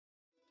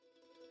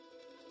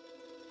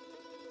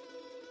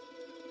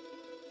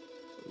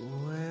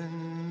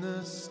When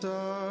the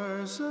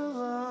stars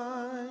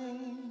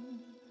align.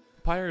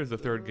 Pyre is the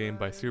third game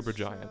by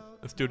Supergiant,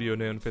 a studio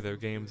known for their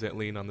games that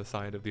lean on the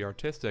side of the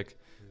artistic,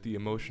 the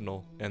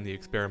emotional, and the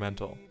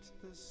experimental.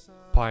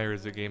 Pyre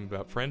is a game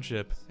about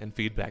friendship and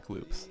feedback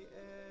loops.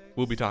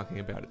 We'll be talking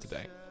about it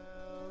today.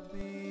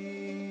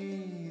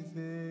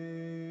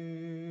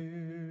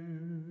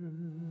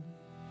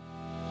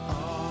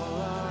 All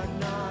are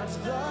not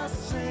the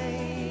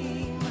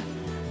same,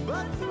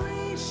 but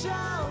three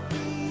shall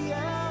be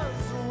as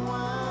one.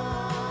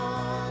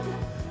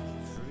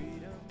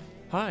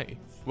 Hi,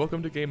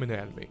 welcome to Game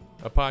Anatomy,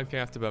 a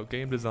podcast about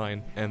game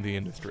design and the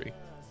industry.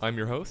 I'm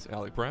your host,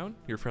 Alec Brown,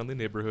 your friendly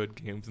neighborhood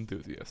games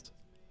enthusiast.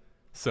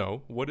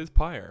 So, what is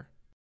Pyre?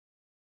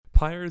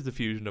 Pyre is the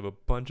fusion of a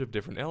bunch of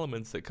different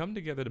elements that come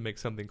together to make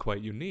something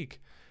quite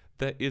unique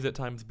that is at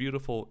times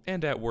beautiful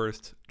and at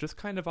worst just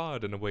kind of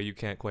odd in a way you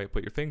can't quite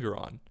put your finger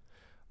on.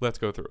 Let's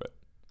go through it.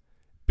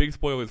 Big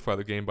spoilers for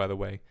the game, by the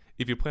way.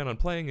 If you plan on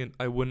playing it,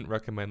 I wouldn't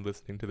recommend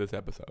listening to this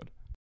episode.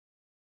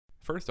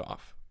 First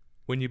off,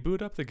 when you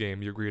boot up the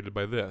game, you're greeted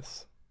by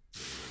this.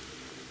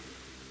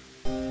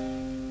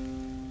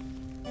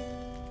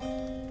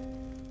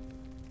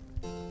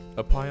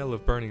 A pile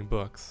of burning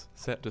books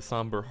set to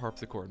somber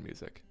harpsichord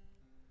music.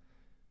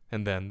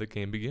 And then the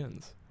game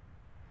begins.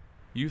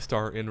 You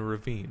start in a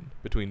ravine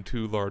between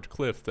two large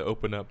cliffs that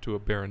open up to a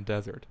barren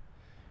desert.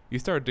 You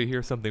start to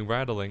hear something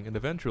rattling, and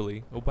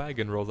eventually a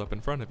wagon rolls up in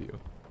front of you.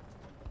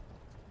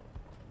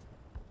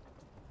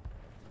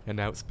 And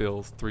out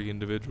spills three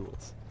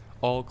individuals,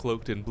 all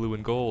cloaked in blue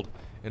and gold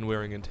and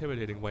wearing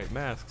intimidating white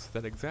masks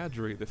that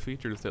exaggerate the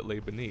features that lay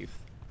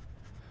beneath.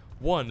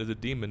 One is a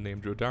demon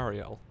named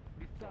Rodariel,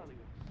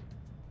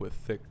 with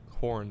thick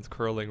horns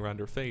curling around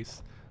her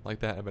face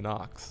like that of an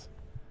ox.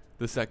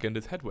 The second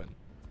is Hedwyn,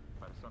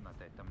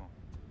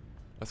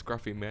 a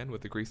scruffy man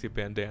with a greasy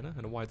bandana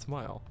and a wide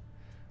smile.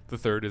 The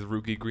third is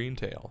Ruki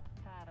Greentail,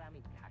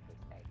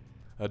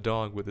 a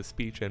dog with the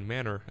speech and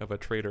manner of a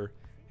traitor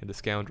and a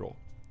scoundrel.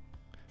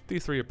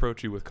 These three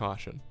approach you with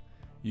caution.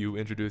 You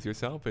introduce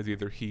yourself as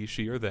either he,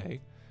 she, or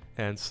they,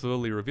 and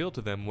slowly reveal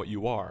to them what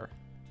you are: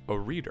 a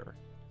reader.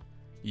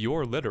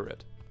 You're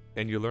literate,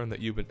 and you learn that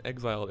you've been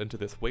exiled into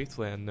this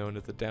wasteland known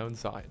as the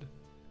Downside.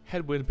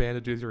 Hedwyn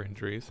bandages your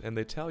injuries, and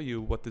they tell you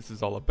what this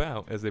is all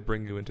about as they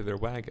bring you into their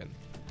wagon.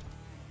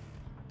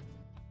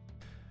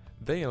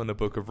 They own a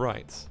Book of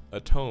Rites,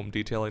 a tome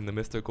detailing the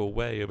mystical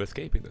way of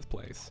escaping this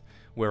place,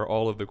 where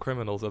all of the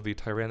criminals of the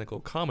tyrannical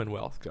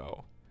Commonwealth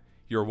go.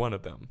 You're one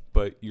of them,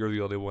 but you're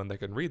the only one that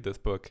can read this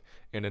book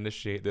and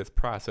initiate this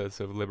process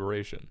of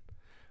liberation.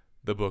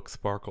 The book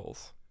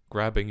sparkles,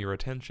 grabbing your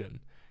attention,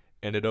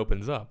 and it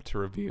opens up to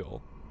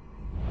reveal.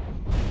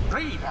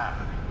 Reader,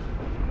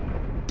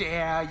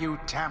 dare you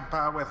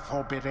tamper with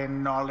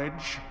forbidden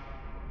knowledge?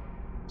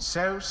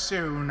 So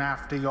soon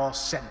after your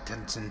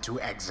sentence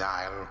into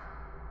exile,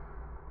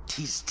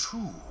 'tis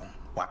true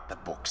what the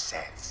book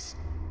says.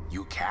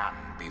 You can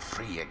be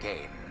free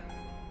again.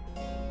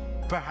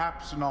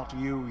 Perhaps not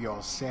you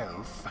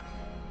yourself,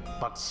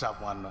 but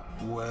someone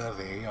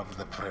worthy of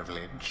the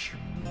privilege.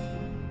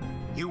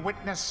 You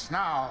witness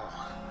now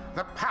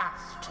the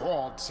path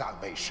toward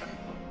salvation.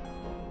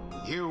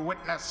 You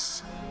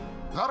witness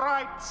the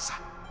rights,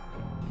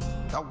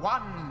 the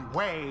one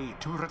way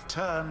to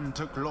return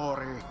to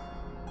glory.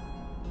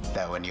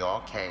 Though in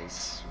your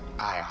case,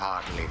 I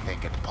hardly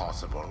think it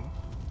possible.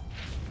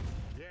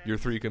 Your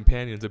three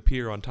companions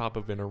appear on top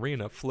of an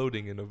arena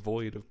floating in a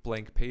void of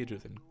blank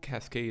pages and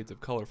cascades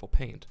of colorful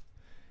paint.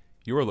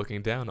 You are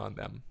looking down on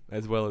them,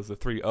 as well as the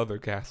three other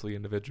ghastly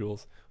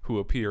individuals who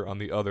appear on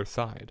the other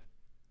side.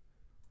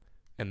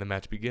 And the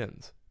match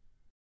begins.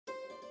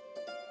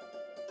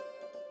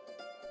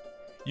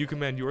 You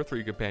command your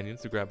three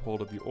companions to grab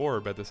hold of the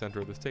orb at the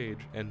center of the stage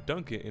and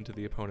dunk it into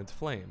the opponent's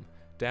flame,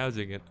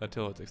 dousing it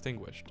until it's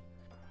extinguished.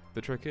 The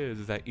trick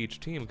is that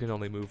each team can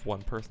only move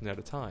one person at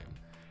a time,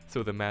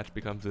 so the match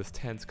becomes this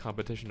tense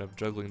competition of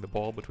juggling the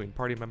ball between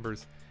party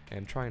members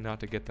and trying not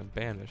to get them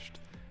banished,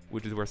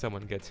 which is where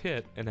someone gets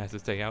hit and has to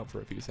stay out for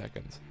a few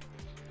seconds.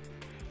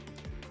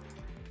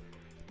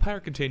 Pyre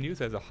continues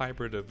as a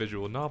hybrid of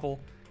visual novel,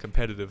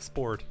 competitive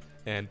sport,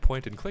 and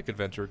point-and-click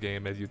adventure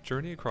game as you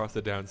journey across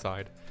the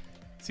Downside,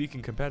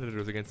 seeking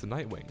competitors against the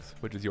Nightwings,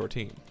 which is your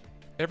team.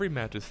 Every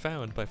match is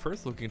found by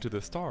first looking to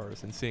the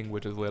stars and seeing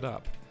which is lit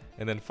up,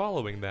 and then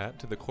following that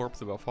to the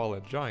corpse of a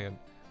fallen giant,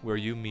 where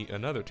you meet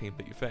another team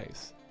that you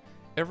face.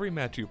 Every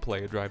match you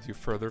play drives you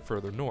further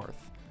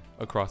north,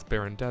 across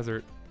barren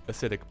desert,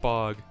 acidic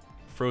bog,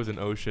 frozen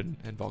ocean,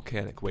 and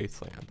volcanic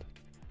wasteland.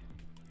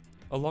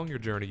 Along your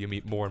journey you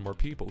meet more and more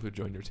people who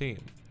join your team.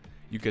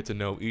 You get to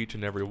know each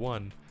and every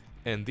one,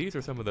 and these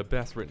are some of the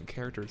best written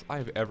characters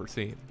I've ever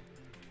seen.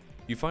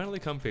 You finally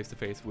come face to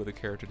face with a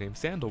character named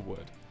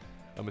Sandalwood,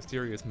 a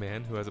mysterious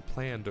man who has a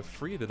plan to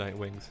free the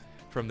Nightwings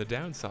from the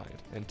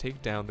Downside and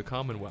take down the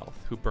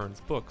Commonwealth, who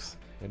burns books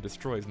and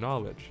destroys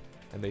knowledge,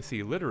 and they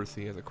see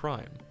literacy as a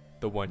crime,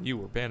 the one you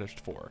were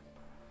banished for.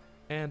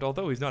 And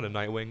although he's not a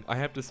Nightwing, I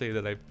have to say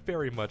that I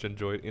very much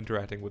enjoyed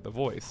interacting with the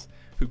voice,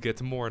 who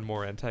gets more and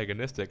more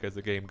antagonistic as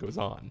the game goes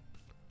on.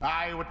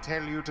 I would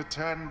tell you to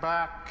turn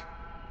back.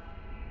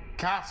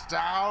 Cast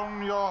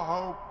down your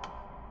hope.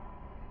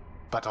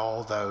 But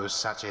all those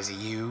such as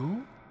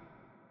you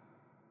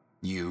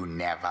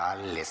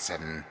never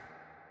listen.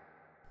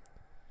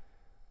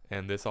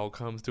 And this all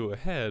comes to a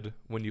head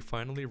when you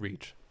finally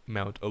reach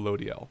Mount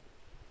Elodiel.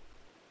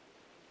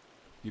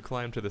 You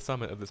climb to the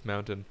summit of this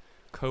mountain,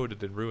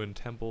 coated in ruined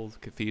temples,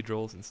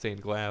 cathedrals, and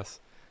stained glass,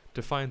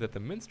 to find that the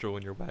minstrel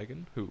in your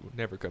wagon, who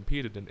never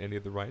competed in any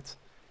of the rites,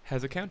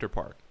 has a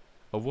counterpart,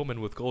 a woman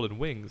with golden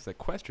wings that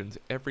questions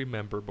every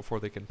member before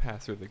they can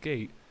pass through the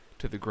gate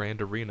to the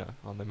grand arena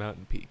on the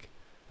mountain peak,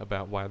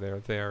 about why they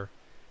are there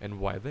and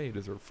why they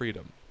deserve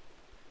freedom.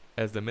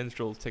 As the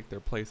minstrels take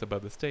their place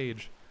above the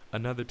stage,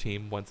 another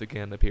team once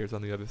again appears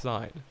on the other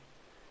side,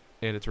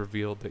 and it's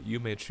revealed that you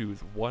may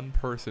choose one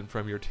person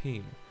from your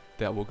team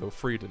that will go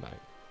free tonight,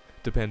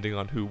 depending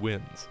on who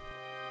wins.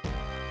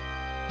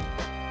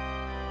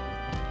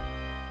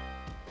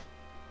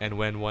 And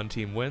when one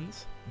team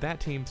wins,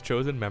 that team's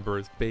chosen member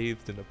is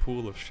bathed in a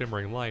pool of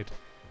shimmering light,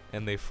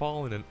 and they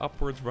fall in an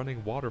upwards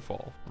running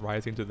waterfall,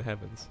 rising to the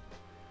heavens.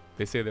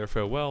 They say their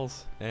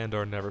farewells and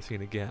are never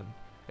seen again,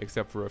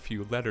 except for a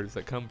few letters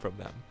that come from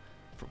them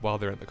while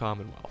they're in the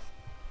Commonwealth.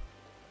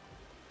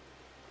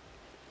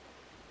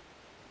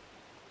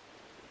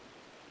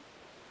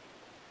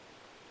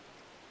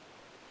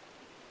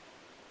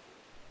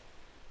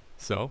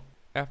 So,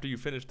 after you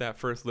finish that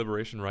first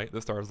liberation rite,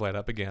 the stars light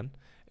up again,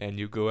 and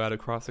you go out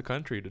across the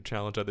country to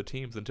challenge other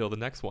teams until the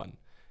next one,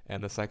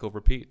 and the cycle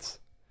repeats.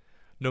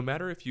 No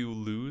matter if you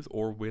lose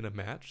or win a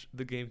match,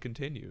 the game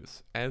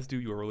continues, as do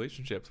your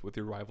relationships with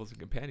your rivals and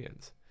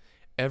companions.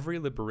 Every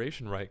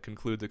liberation rite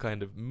concludes a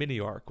kind of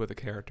mini-arc with a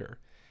character,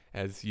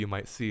 as you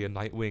might see a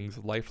Nightwing's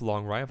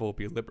lifelong rival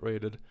be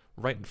liberated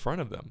right in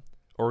front of them,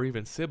 or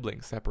even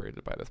siblings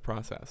separated by this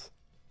process.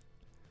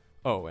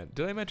 Oh, and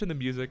did I mention the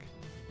music?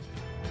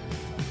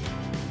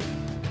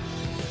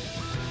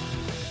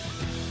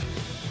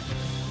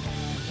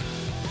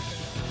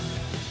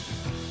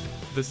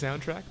 The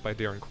soundtrack by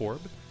Darren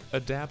Korb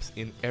adapts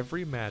in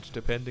every match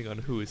depending on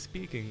who is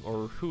speaking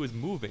or who is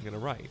moving in a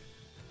rite.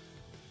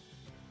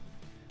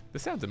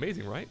 This sounds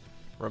amazing, right?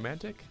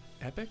 Romantic?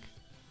 Epic?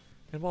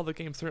 And while the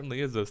game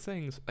certainly is those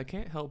things, I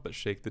can't help but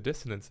shake the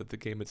dissonance that the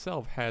game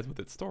itself has with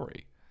its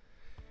story.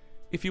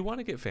 If you want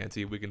to get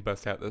fancy, we can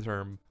bust out the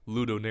term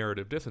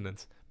ludonarrative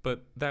dissonance,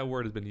 but that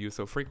word has been used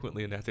so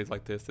frequently in essays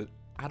like this that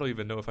I don't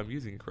even know if I'm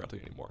using it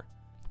correctly anymore.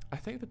 I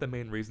think that the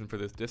main reason for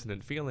this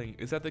dissonant feeling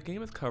is that the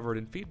game is covered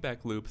in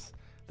feedback loops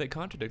that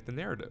contradict the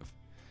narrative.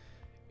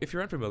 If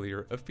you're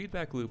unfamiliar, a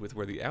feedback loop is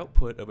where the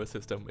output of a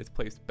system is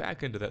placed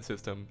back into that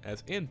system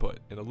as input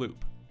in a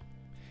loop.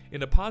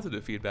 In a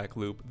positive feedback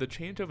loop, the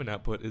change of an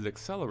output is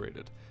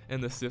accelerated,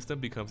 and the system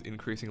becomes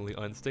increasingly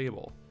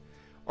unstable.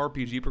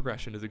 RPG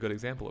progression is a good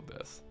example of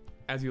this.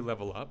 As you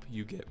level up,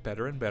 you get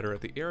better and better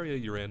at the area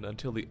you're in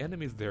until the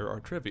enemies there are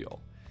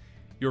trivial.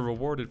 You're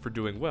rewarded for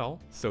doing well,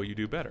 so you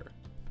do better.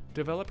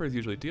 Developers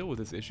usually deal with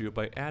this issue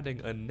by adding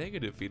a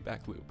negative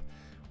feedback loop,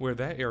 where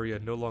that area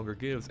no longer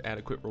gives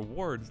adequate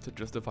rewards to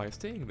justify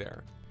staying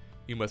there.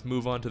 You must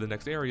move on to the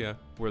next area,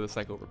 where the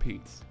cycle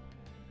repeats.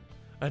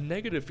 A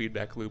negative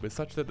feedback loop is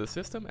such that the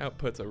system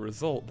outputs a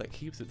result that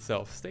keeps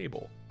itself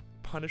stable,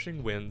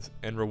 punishing wins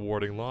and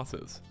rewarding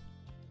losses.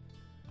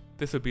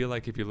 This would be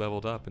like if you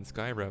leveled up in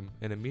Skyrim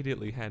and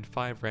immediately had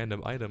 5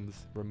 random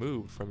items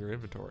removed from your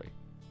inventory.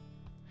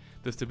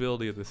 The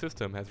stability of the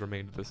system has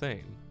remained the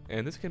same,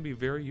 and this can be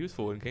very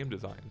useful in game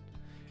design.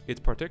 It's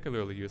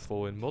particularly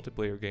useful in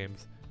multiplayer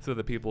games, so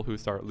that people who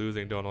start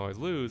losing don't always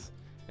lose,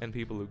 and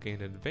people who gain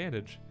an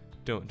advantage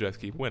don't just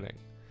keep winning,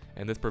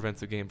 and this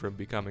prevents the game from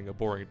becoming a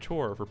boring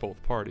chore for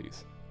both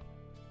parties.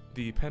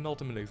 The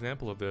penultimate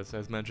example of this,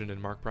 as mentioned in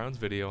Mark Brown's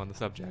video on the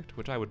subject,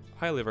 which I would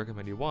highly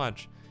recommend you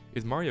watch,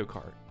 is Mario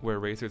Kart, where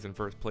racers in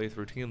first place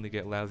routinely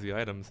get lousy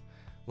items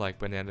like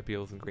banana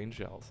peels and green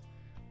shells,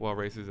 while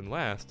racers in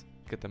last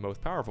get the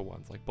most powerful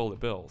ones like bullet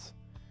bills.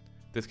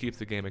 This keeps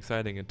the game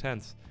exciting and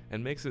tense,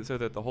 and makes it so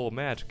that the whole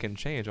match can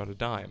change on a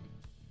dime.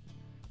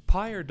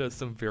 Pyre does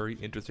some very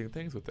interesting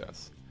things with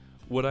this.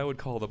 What I would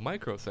call the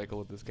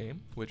microcycle of this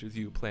game, which is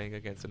you playing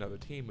against another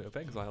team of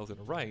exiles in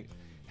a rite,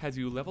 has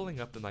you leveling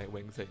up the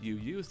Nightwings that you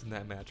used in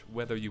that match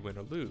whether you win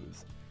or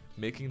lose,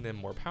 making them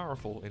more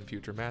powerful in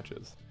future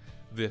matches.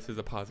 This is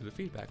a positive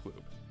feedback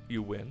loop.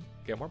 You win,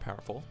 get more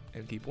powerful,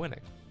 and keep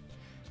winning.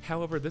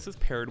 However, this is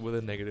paired with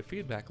a negative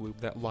feedback loop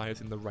that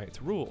lies in the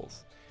rite's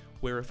rules,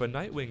 where if a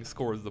Nightwing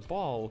scores the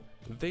ball,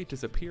 they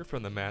disappear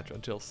from the match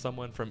until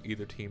someone from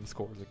either team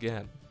scores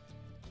again.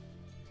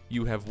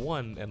 You have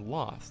won and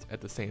lost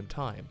at the same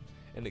time,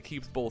 and it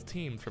keeps both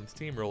teams from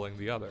steamrolling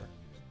the other.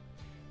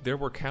 There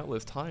were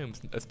countless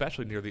times,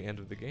 especially near the end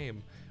of the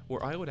game,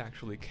 where I would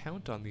actually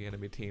count on the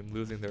enemy team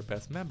losing their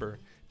best member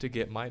to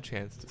get my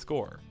chance to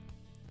score.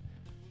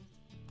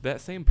 That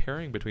same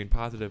pairing between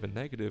positive and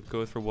negative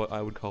goes for what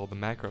I would call the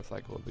macro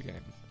cycle of the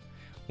game.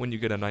 When you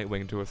get a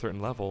Nightwing to a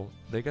certain level,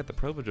 they get the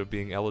privilege of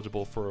being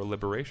eligible for a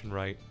liberation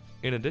right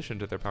in addition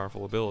to their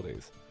powerful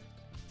abilities.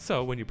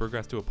 So when you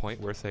progress to a point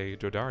where, say,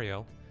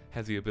 Jodariel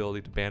has the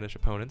ability to banish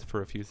opponents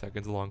for a few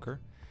seconds longer,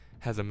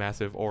 has a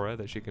massive aura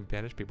that she can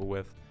banish people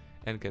with,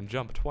 and can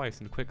jump twice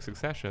in quick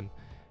succession,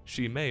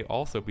 she may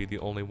also be the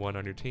only one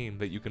on your team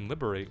that you can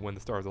liberate when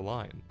the stars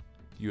align.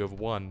 You have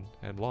won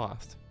and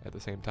lost at the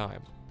same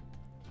time.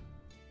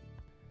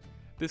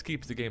 This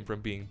keeps the game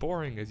from being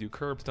boring as you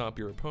curb stomp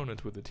your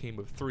opponent with a team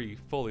of 3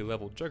 fully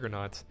leveled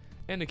juggernauts,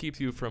 and it keeps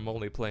you from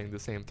only playing the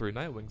same 3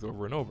 Nightwings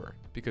over and over,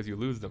 because you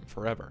lose them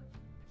forever.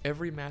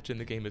 Every match in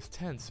the game is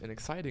tense and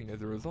exciting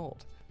as a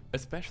result,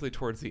 especially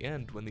towards the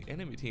end when the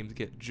enemy teams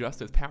get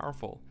just as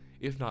powerful,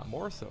 if not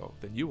more so,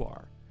 than you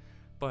are.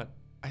 But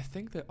I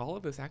think that all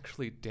of this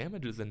actually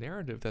damages the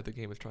narrative that the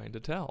game is trying to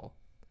tell.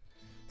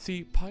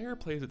 See, Pyre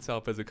plays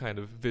itself as a kind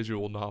of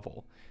visual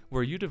novel,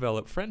 where you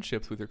develop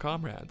friendships with your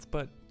comrades,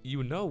 but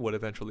you know what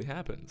eventually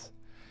happens.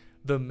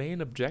 The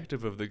main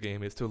objective of the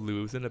game is to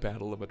lose in a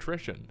battle of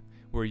attrition,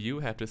 where you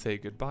have to say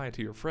goodbye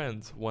to your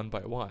friends one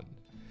by one.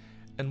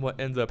 And what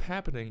ends up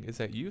happening is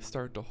that you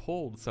start to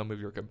hold some of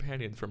your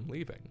companions from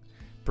leaving,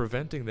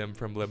 preventing them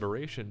from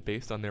liberation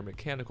based on their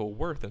mechanical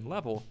worth and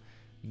level,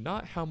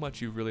 not how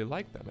much you really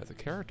like them as a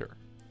character.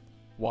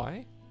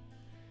 Why?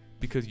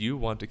 Because you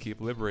want to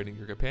keep liberating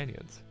your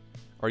companions.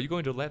 Are you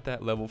going to let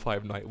that level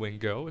 5 Nightwing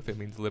go if it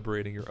means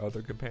liberating your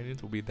other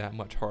companions will be that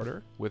much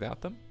harder without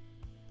them?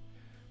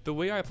 The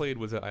way I played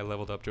was that I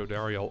leveled up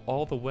Jodariel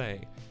all the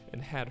way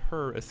and had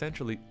her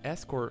essentially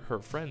escort her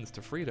friends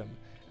to freedom,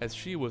 as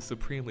she was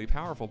supremely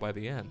powerful by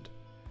the end.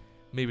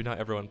 Maybe not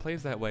everyone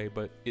plays that way,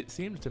 but it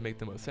seemed to make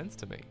the most sense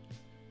to me.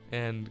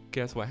 And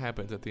guess what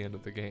happens at the end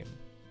of the game?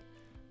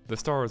 The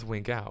stars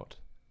wink out,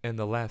 and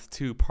the last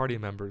 2 party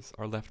members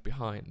are left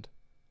behind.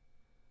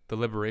 The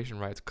liberation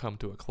rites come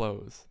to a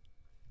close.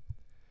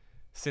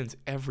 Since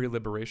every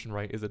liberation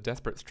rite is a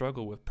desperate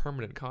struggle with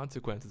permanent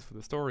consequences for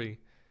the story,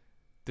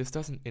 this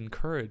doesn't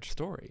encourage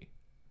story.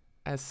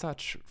 As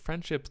such,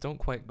 friendships don't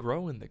quite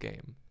grow in the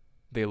game.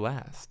 They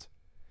last.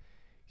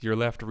 You're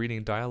left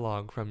reading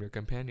dialogue from your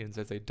companions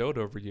as they dote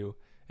over you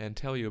and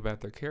tell you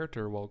about their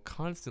character while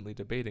constantly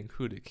debating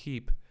who to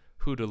keep,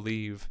 who to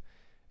leave,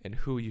 and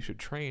who you should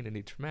train in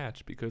each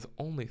match because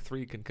only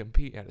 3 can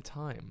compete at a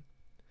time.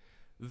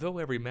 Though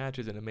every match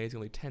is an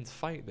amazingly tense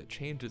fight that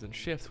changes and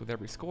shifts with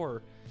every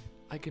score,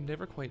 I can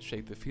never quite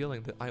shake the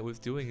feeling that I was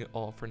doing it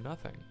all for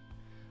nothing.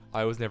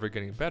 I was never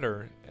getting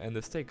better, and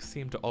the stakes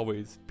seemed to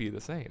always be the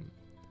same.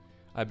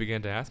 I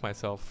began to ask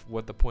myself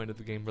what the point of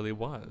the game really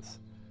was.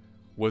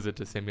 Was it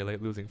to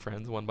simulate losing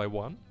friends one by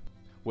one?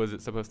 Was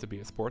it supposed to be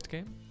a sports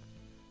game?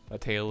 A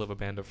tale of a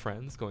band of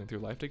friends going through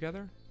life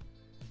together?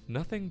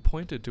 Nothing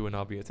pointed to an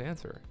obvious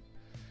answer.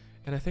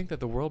 And I think that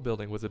the world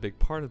building was a big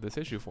part of this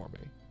issue for me.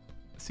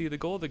 See, the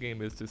goal of the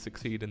game is to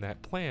succeed in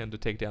that plan to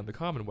take down the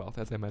Commonwealth,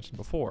 as I mentioned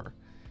before.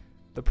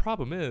 The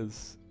problem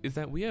is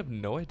that we have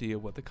no idea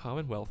what the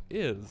Commonwealth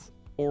is,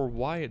 or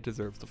why it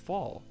deserves to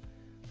fall.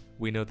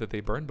 We know that they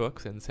burned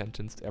books and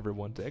sentenced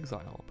everyone to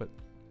exile, but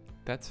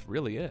that's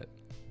really it.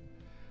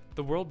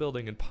 The world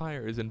building in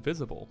Pyre is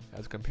invisible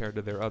as compared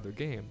to their other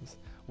games,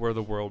 where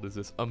the world is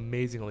this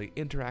amazingly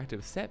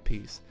interactive set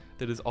piece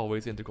that is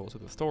always integral to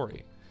the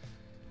story.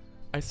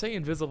 I say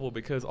invisible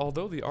because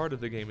although the art of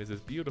the game is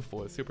as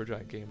beautiful as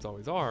Supergiant games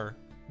always are,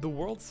 the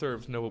world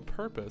serves no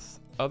purpose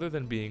other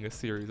than being a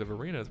series of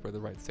arenas where the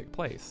rites take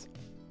place.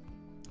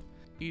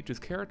 Each is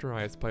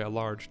characterized by a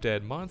large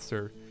dead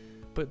monster,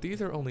 but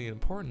these are only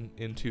important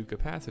in 2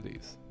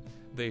 capacities.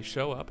 They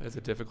show up as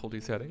a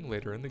difficulty setting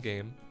later in the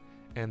game,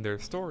 and their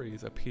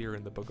stories appear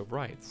in the Book of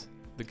Rites,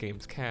 the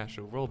game's cache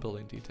of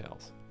world-building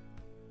details.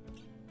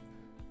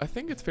 I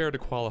think it's fair to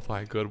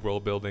qualify good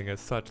world-building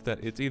as such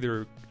that it's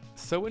either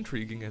so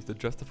intriguing as to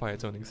justify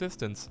its own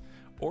existence,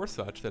 or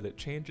such that it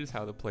changes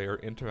how the player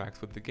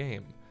interacts with the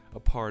game, a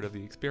part of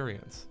the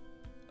experience.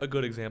 A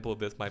good example of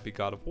this might be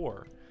God of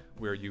War,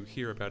 where you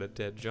hear about a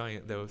dead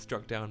giant that was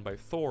struck down by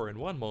Thor in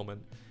one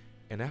moment,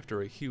 and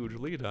after a huge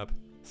lead-up,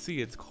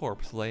 see its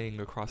corpse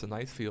laying across an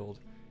ice field,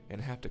 and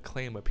have to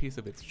claim a piece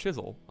of its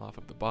chisel off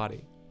of the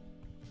body.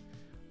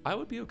 I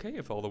would be okay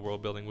if all the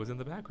world building was in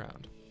the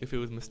background, if it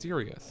was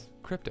mysterious,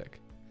 cryptic.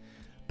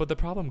 But the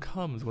problem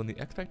comes when the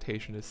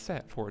expectation is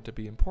set for it to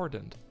be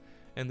important,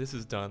 and this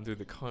is done through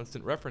the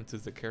constant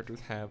references that characters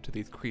have to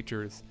these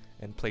creatures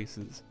and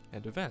places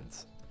and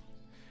events.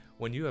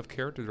 When you have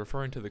characters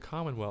referring to the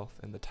Commonwealth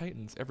and the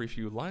Titans every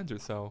few lines or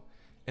so,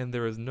 and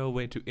there is no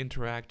way to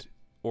interact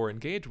or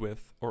engage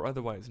with or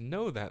otherwise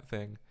know that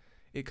thing,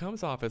 it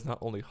comes off as not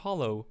only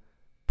hollow,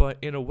 but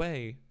in a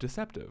way,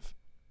 deceptive.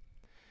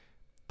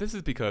 This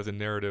is because in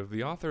narrative,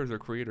 the authors or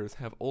creators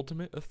have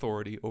ultimate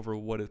authority over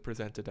what is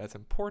presented as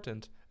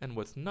important and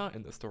what's not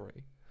in the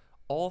story.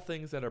 All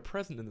things that are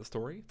present in the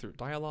story, through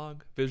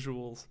dialogue,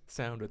 visuals,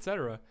 sound,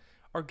 etc.,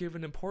 are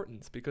given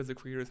importance because the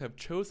creators have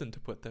chosen to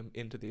put them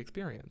into the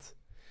experience.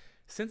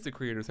 Since the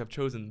creators have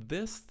chosen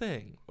this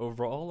thing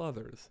over all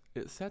others,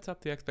 it sets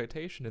up the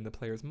expectation in the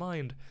player's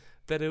mind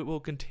that it will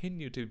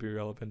continue to be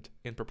relevant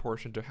in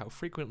proportion to how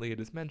frequently it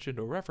is mentioned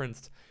or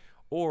referenced,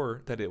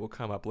 or that it will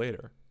come up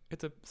later.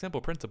 It's a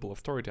simple principle of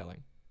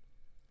storytelling.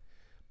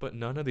 But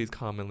none of these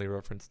commonly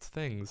referenced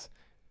things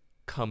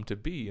come to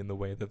be in the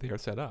way that they are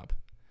set up,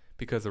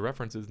 because the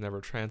references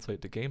never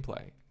translate to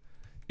gameplay.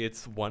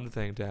 It's one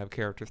thing to have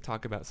characters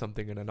talk about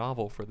something in a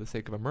novel for the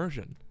sake of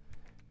immersion.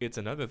 It's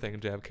another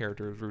thing to have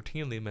characters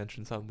routinely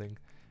mention something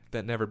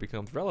that never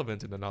becomes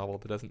relevant in a novel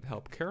that doesn't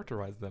help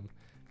characterize them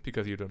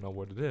because you don't know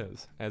what it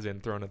is, as in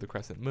Throne of the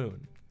Crescent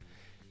Moon.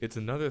 It's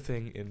another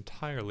thing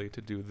entirely to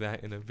do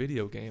that in a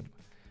video game,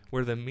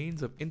 where the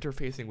means of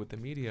interfacing with the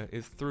media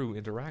is through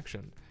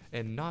interaction,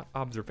 and not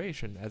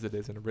observation as it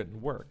is in a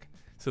written work,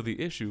 so the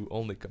issue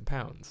only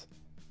compounds.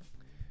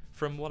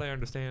 From what I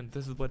understand,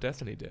 this is what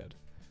Destiny did.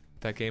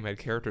 That game had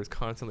characters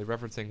constantly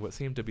referencing what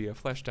seemed to be a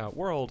fleshed out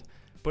world,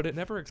 but it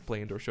never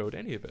explained or showed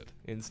any of it,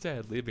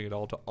 instead leaving it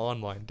all to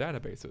online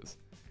databases.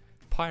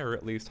 Pyre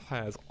at least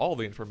has all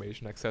the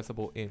information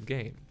accessible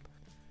in-game.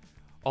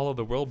 All of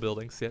the world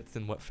building sits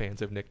in what fans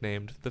have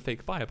nicknamed the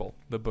fake Bible,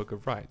 the Book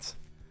of Rights.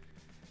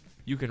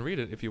 You can read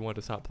it if you want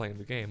to stop playing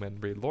the game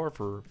and read lore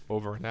for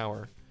over an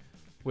hour,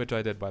 which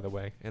I did by the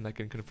way, and I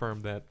can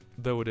confirm that,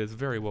 though it is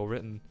very well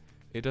written,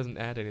 it doesn't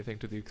add anything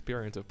to the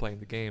experience of playing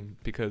the game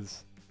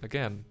because,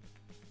 again,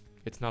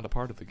 it's not a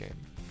part of the game.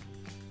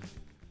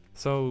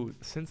 So,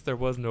 since there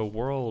was no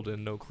world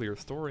and no clear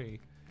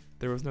story,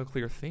 there was no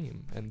clear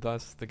theme, and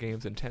thus the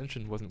game's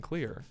intention wasn't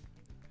clear.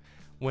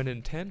 When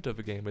intent of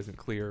a game isn't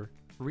clear,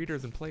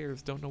 readers and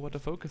players don't know what to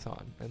focus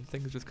on, and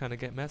things just kinda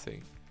get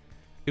messy.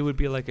 It would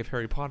be like if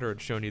Harry Potter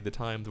had shown you the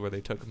times where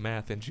they took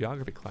math and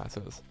geography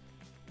classes.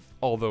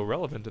 Although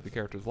relevant to the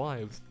characters'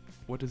 lives,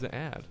 what does it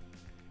add?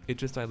 It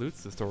just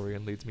dilutes the story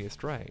and leads me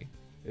astray.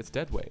 It's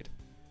deadweight.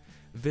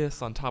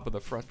 This, on top of the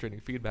frustrating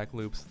feedback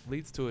loops,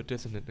 leads to a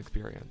dissonant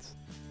experience.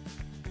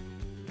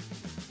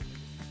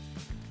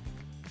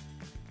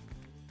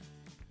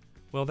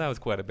 Well, that was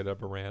quite a bit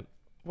of a rant.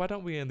 Why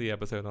don't we end the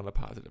episode on a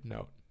positive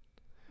note?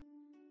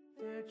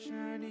 Their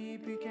journey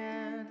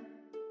began.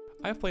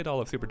 I've played all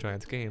of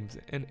Supergiant's games,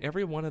 and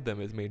every one of them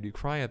has made me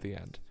cry at the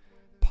end.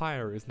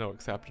 Pyre is no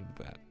exception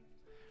to that.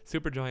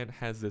 Supergiant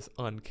has this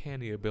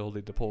uncanny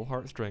ability to pull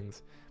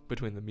heartstrings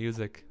between the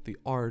music, the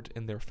art,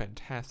 and their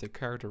fantastic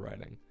character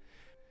writing.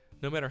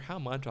 No matter how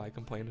much I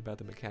complain about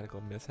the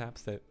mechanical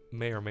mishaps that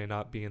may or may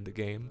not be in the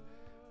game,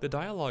 the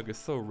dialogue is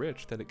so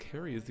rich that it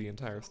carries the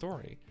entire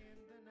story.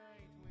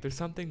 There's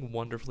something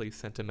wonderfully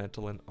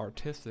sentimental and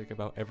artistic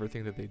about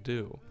everything that they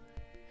do.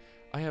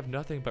 I have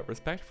nothing but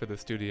respect for the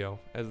studio,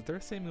 as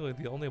they're seemingly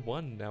the only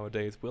one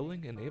nowadays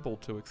willing and able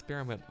to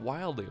experiment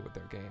wildly with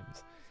their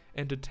games,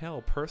 and to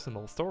tell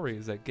personal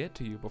stories that get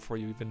to you before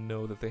you even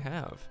know that they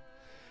have.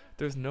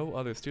 There's no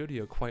other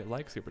studio quite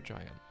like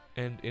Supergiant,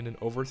 and in an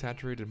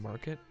oversaturated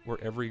market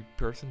where every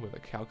person with a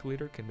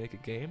calculator can make a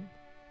game,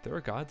 they're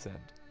a godsend.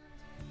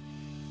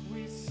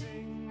 We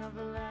sing of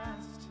the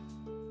last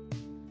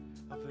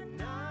of the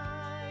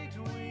night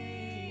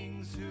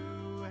wings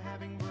who,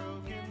 having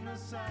broken the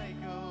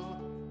cycle,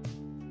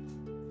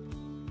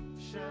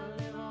 shall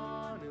live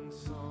on in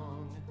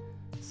song.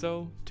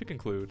 So, to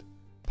conclude,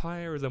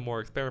 Pyre is a more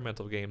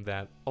experimental game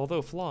that,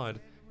 although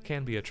flawed,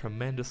 can be a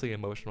tremendously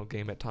emotional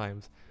game at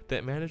times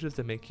that manages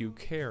to make you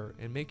care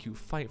and make you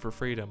fight for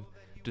freedom,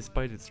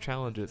 despite its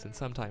challenges and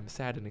sometimes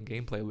saddening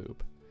gameplay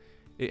loop.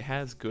 It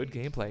has good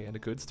gameplay and a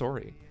good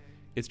story.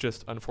 It's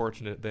just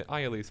unfortunate that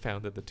I at least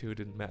found that the two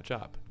didn't match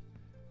up.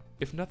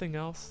 If nothing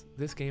else,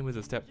 this game is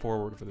a step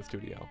forward for the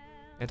studio,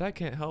 and I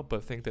can't help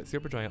but think that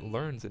Supergiant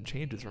learns and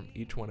changes from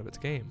each one of its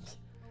games.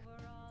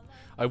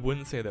 I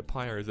wouldn't say that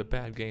Pyre is a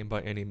bad game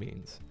by any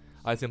means.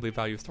 I simply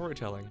value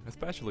storytelling,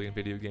 especially in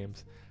video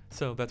games,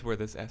 so that's where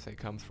this essay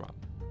comes from.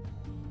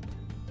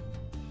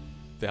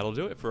 That'll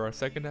do it for our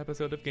second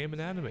episode of Game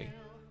Anatomy.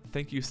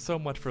 Thank you so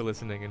much for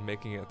listening and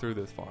making it through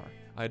this far.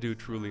 I do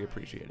truly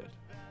appreciate it.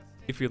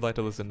 If you'd like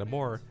to listen to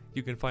more,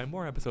 you can find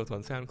more episodes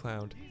on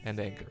SoundCloud and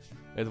Anchor,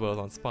 as well as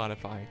on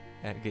Spotify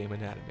at Game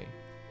Anatomy.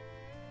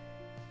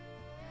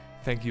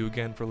 Thank you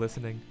again for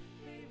listening,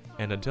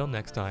 and until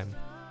next time,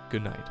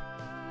 good night.